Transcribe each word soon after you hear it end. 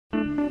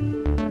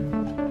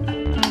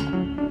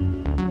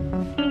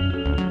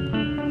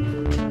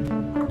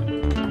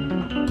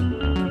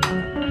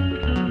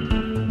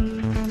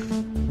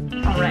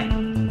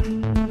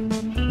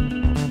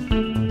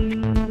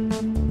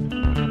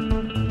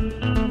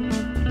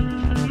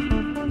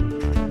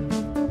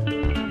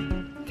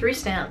3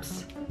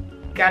 stamps.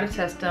 Gotta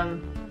test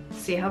them,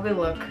 see how they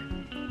look.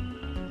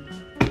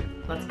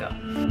 Let's go.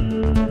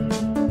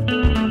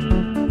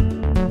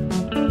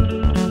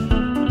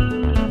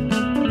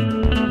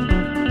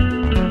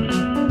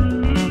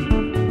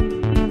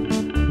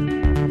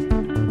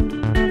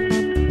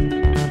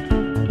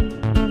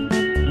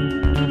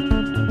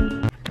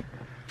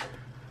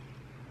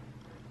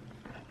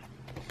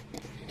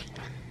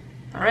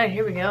 All right,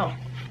 here we go.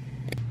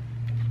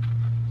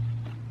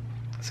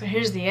 So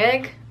here's the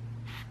egg,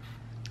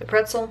 the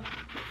pretzel,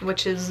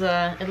 which is,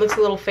 it looks a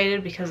little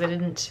faded because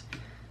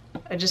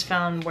I just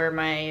found where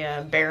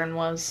my Baron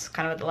was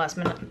kind of at the last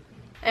minute.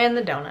 And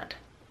the donut.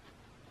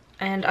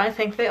 And I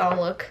think they all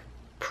look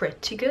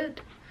pretty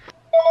good.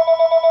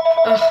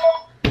 Ugh,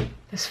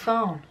 this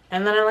phone.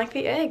 And then I like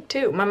the egg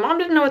too. My mom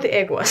didn't know what the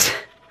egg was.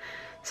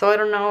 So I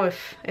don't know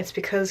if it's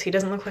because he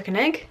doesn't look like an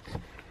egg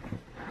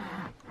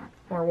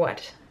or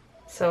what.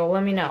 So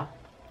let me know.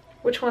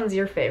 Which one's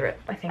your favorite?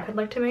 I think I'd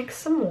like to make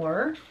some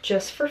more,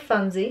 just for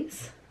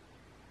funsies.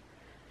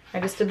 I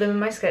just did them in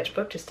my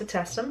sketchbook just to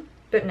test them,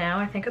 but now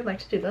I think I'd like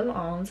to do them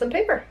on some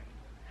paper.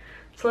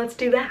 So let's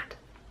do that,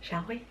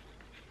 shall we?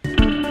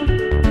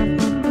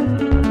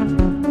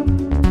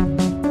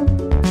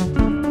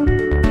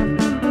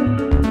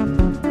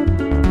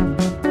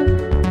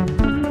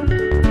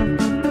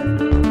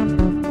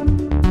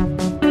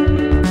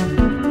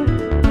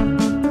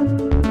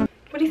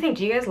 What do you think?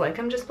 Do you guys like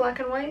them just black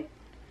and white?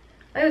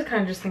 I was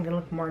kind of just thinking they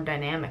look more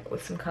dynamic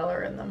with some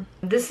color in them.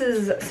 This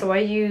is, so I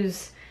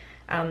use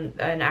an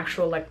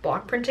actual like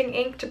block printing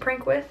ink to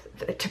print with,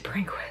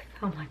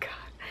 oh my god,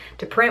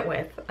 to print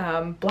with,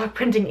 block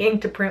printing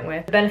ink to print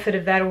with. The benefit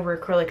of that over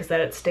acrylic is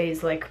that it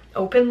stays like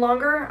open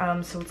longer,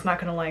 so it's not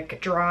gonna like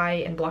dry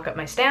and block up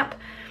my stamp.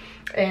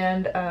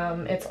 And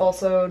it's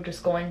also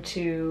just going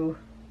to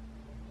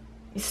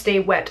stay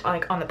wet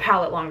like on the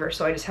palette longer,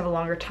 so I just have a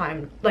longer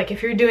time. Like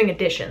if you're doing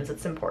additions,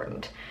 it's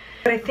important.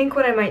 But I think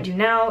what I might do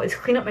now is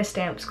clean up my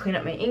stamps, clean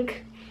up my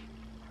ink,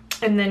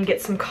 and then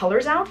get some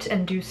colors out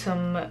and do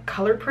some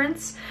color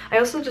prints. I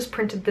also just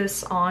printed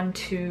this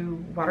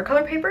onto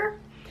watercolor paper.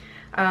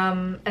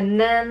 And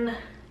then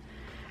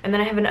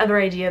I have another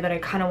idea that I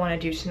kind of want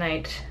to do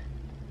tonight,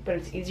 but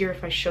it's easier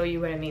if I show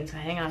you what I mean, so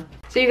hang on.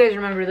 So you guys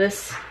remember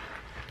this?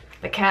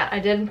 The cat I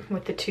did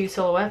with the 2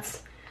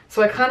 silhouettes?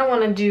 So I kind of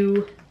want to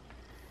do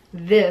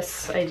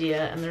this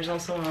idea, and there's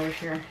also one over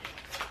here.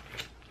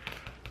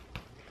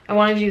 I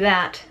want to do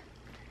that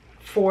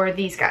for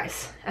these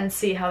guys and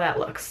see how that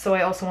looks. So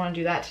I also want to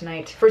do that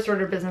tonight. First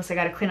order of business, I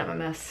got to clean up my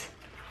mess.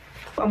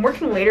 I'm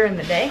working later in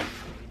the day,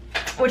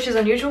 which is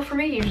unusual for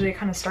me. Usually I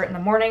kind of start in the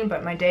morning,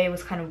 but my day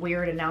was kind of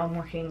weird and now I'm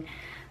working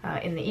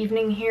in the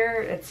evening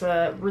here. It's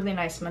a really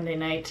nice Monday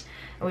night.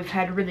 We've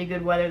had really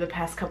good weather the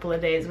past couple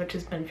of days, which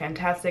has been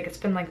fantastic. It's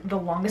been like the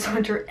longest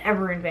winter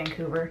ever in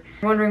Vancouver.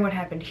 You're wondering what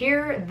happened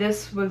here?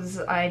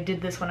 I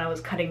did this when I was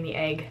cutting the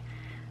egg.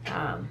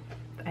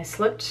 I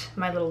slipped,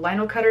 my little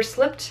lino cutter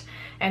slipped,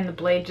 and the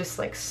blade just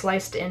like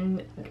sliced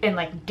in and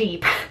like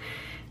deep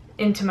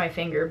into my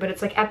finger. But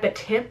it's like at the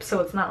tip,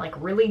 so it's not like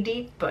really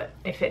deep, but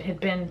if it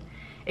had been,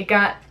 it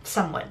got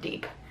somewhat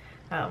deep.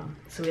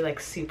 So we like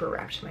super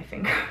wrapped my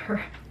finger.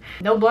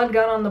 No blood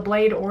got on the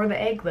blade or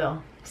the egg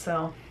though,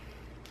 so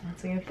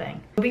that's a good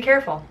thing. Be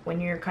careful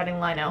when you're cutting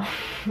lino.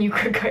 You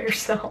could cut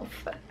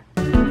yourself.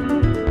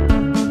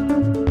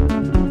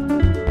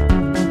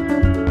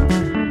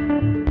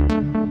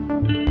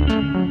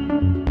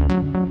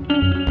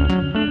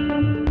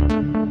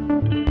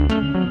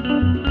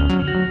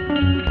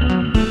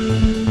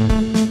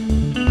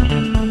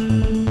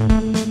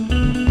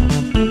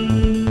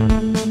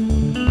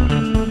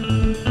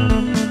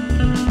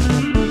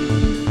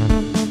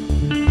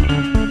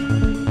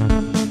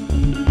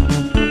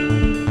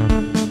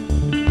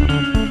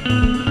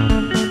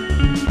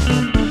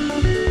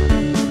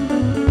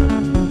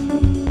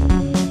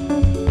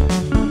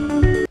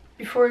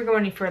 Before we go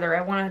any further,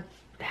 I want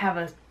to have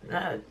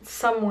a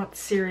somewhat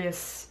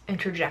serious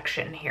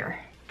interjection here.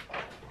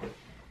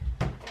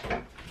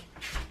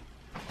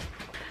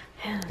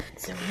 And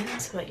zoom in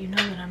so that you know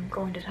that I'm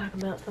going to talk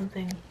about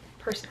something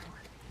personal.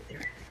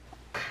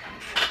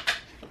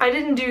 I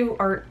didn't do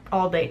art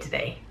all day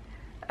today.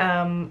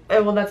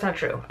 Well, that's not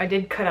true. I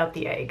did cut out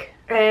the egg.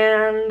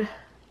 And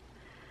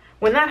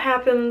when that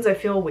happens, I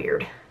feel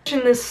weird. I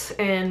mentioned this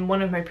in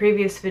one of my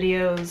previous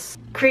videos.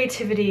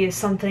 Creativity is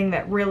something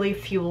that really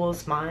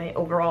fuels my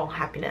overall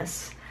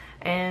happiness.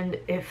 And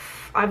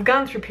if I've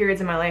gone through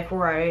periods in my life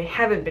where I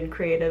haven't been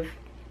creative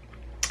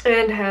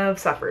and have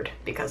suffered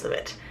because of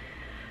it.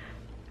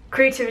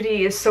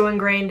 Creativity is so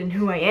ingrained in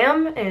who I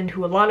am and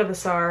who a lot of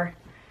us are,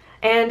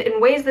 and in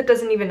ways that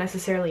doesn't even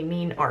necessarily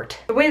mean art.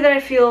 The way that I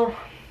feel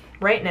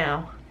right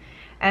now,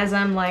 as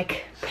I'm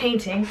like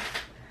painting,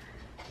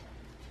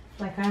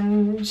 like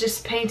I'm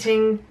just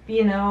painting,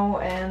 you know,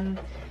 and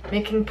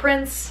making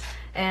prints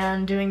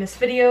and doing this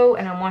video,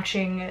 and I'm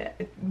watching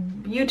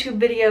YouTube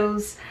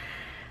videos,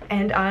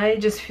 and I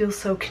just feel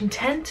so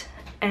content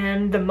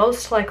and the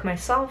most like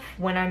myself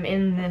when I'm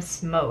in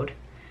this mode.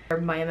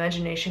 My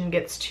imagination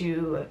gets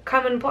to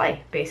come and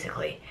play,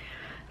 basically.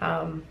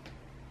 I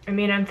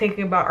mean, I'm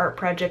thinking about art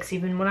projects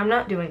even when I'm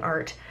not doing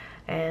art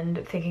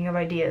and thinking of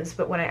ideas,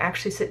 but when I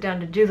actually sit down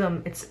to do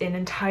them, it's an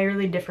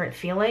entirely different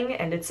feeling,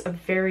 and it's a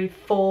very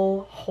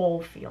full,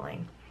 whole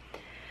feeling.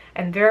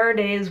 And there are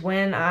days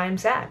when I'm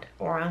sad,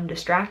 or I'm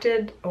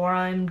distracted, or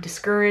I'm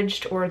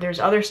discouraged, or there's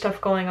other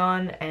stuff going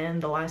on,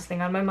 and the last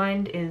thing on my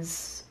mind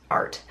is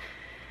art.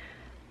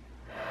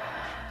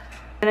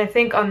 And I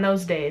think on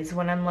those days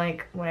when I'm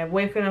like, when I've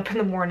woken up in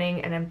the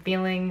morning and I'm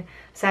feeling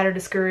sad or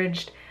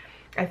discouraged,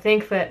 I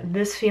think that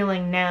this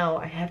feeling now,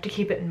 I have to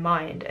keep it in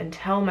mind and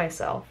tell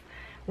myself,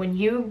 when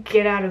you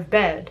get out of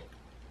bed,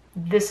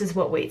 this is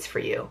what waits for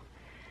you.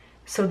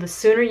 So the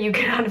sooner you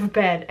get out of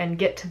bed and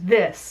get to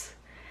this,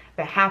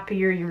 the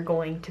happier you're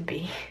going to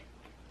be.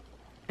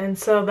 And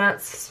so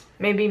that's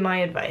maybe my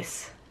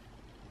advice.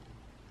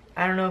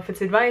 I don't know if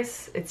it's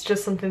advice, it's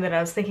just something that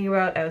I was thinking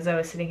about as I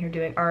was sitting here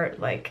doing art.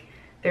 Like,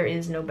 there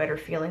is no better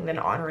feeling than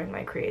honoring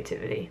my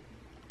creativity.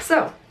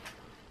 So,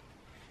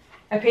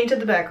 I painted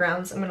the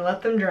backgrounds. I'm gonna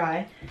let them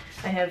dry.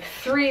 I have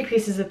 3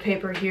 pieces of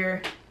paper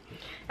here,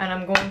 and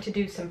I'm going to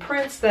do some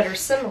prints that are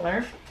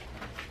similar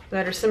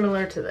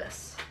to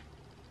this.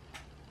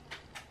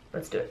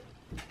 Let's do it.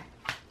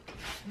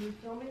 Are you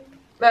filming?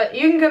 But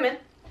you can come in.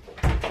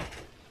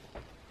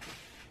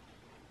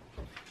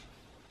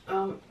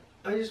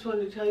 I just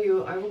wanted to tell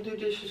you, I will do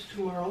dishes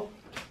tomorrow.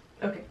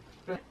 Okay.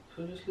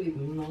 So just leave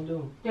them and I'll do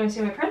them. You wanna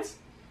see my prints?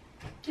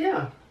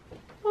 Yeah.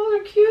 Oh,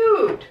 they're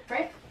cute.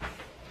 Right?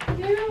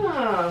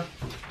 Yeah.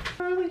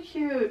 Really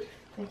cute.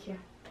 Thank you.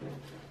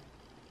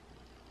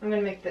 I'm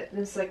gonna make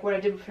this like what I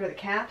did for the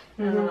cat,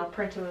 and then I'll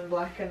print them in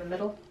black in the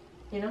middle,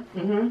 you know?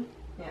 Mm-hmm.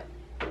 Yeah.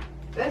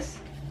 This,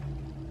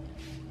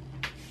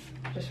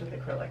 just with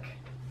acrylic.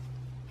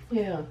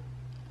 Yeah.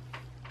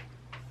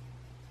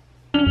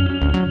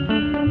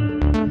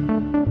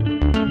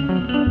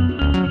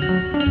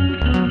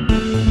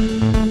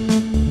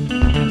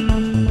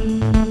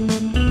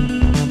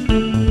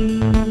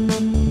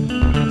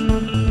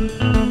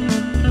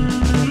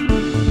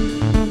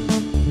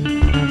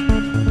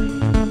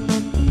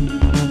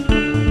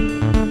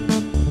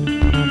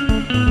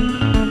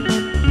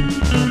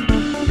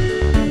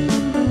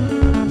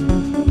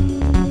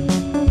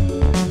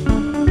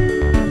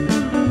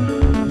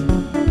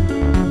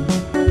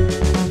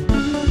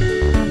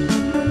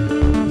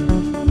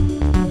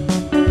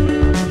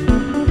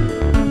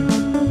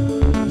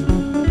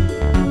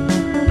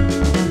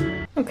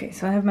 Okay,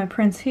 so I have my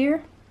prints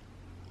here.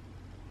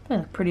 They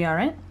look pretty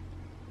alright.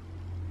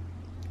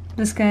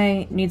 This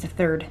guy needs a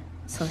third,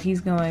 so he's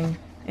going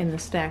in the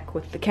stack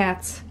with the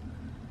cats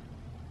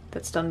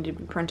that still need to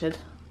be printed.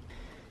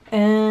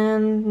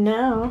 And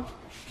now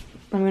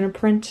I'm gonna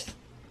print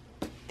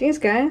these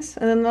guys,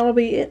 and then that'll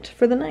be it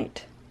for the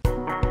night.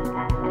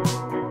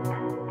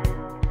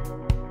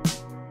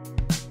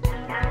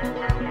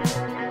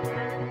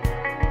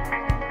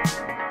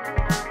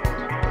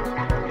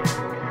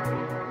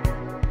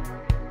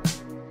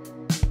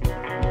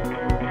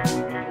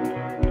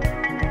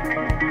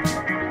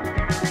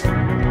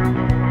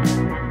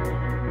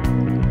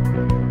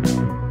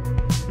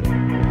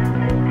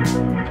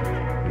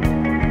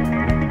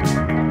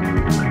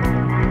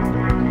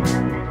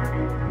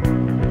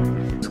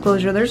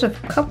 Disclosure, there's a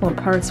couple of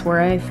parts where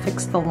I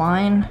fixed the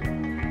line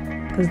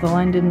because the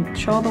line didn't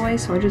show all the way,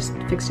 so I just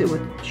fixed it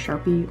with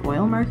Sharpie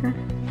oil marker.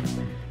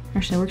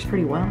 Actually, it works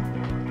pretty well,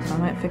 so I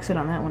might fix it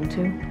on that one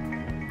too.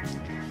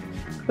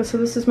 But so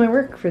this is my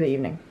work for the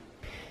evening.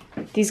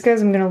 These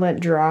guys I'm gonna let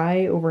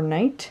dry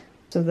overnight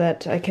so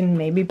that I can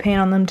maybe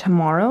paint on them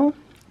tomorrow.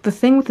 The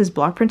thing with this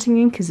block printing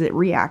ink is it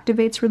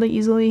reactivates really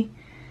easily,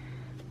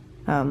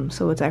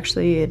 so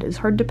it is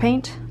hard to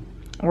paint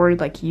or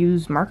like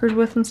use markers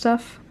with and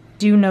stuff.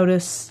 Do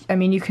notice, I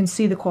mean, you can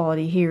see the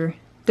quality here.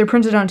 They're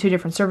printed on 2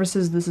 different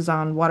surfaces. This is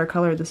on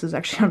watercolor, this is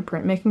actually on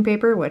printmaking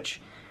paper, which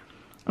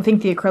I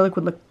think the acrylic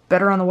would look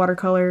better on the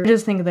watercolor. I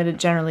just think that it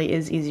generally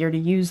is easier to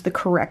use the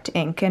correct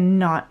ink and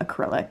not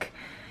acrylic.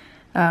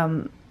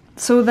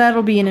 So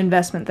that'll be an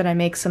investment that I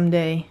make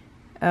someday.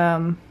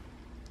 As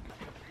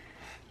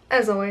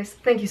always,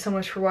 thank you so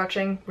much for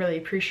watching, really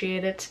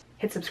appreciate it.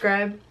 Hit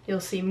subscribe, you'll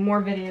see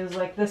more videos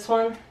like this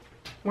one,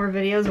 more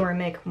videos where I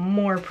make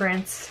more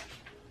prints.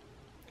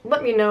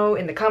 Let me know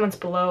in the comments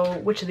below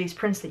which of these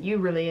prints that you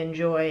really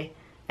enjoy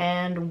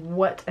and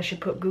what I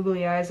should put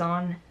googly eyes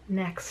on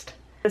next.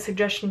 A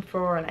suggestion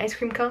for an ice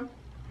cream cone.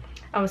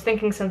 I was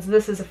thinking since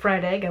this is a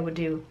fried egg, I would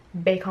do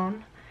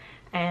bacon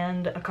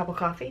and a cup of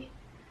coffee.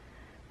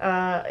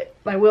 I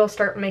will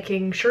start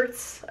making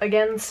shirts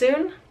again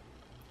soon.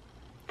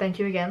 Thank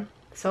you again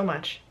so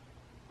much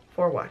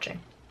for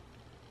watching,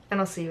 and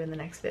I'll see you in the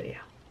next video.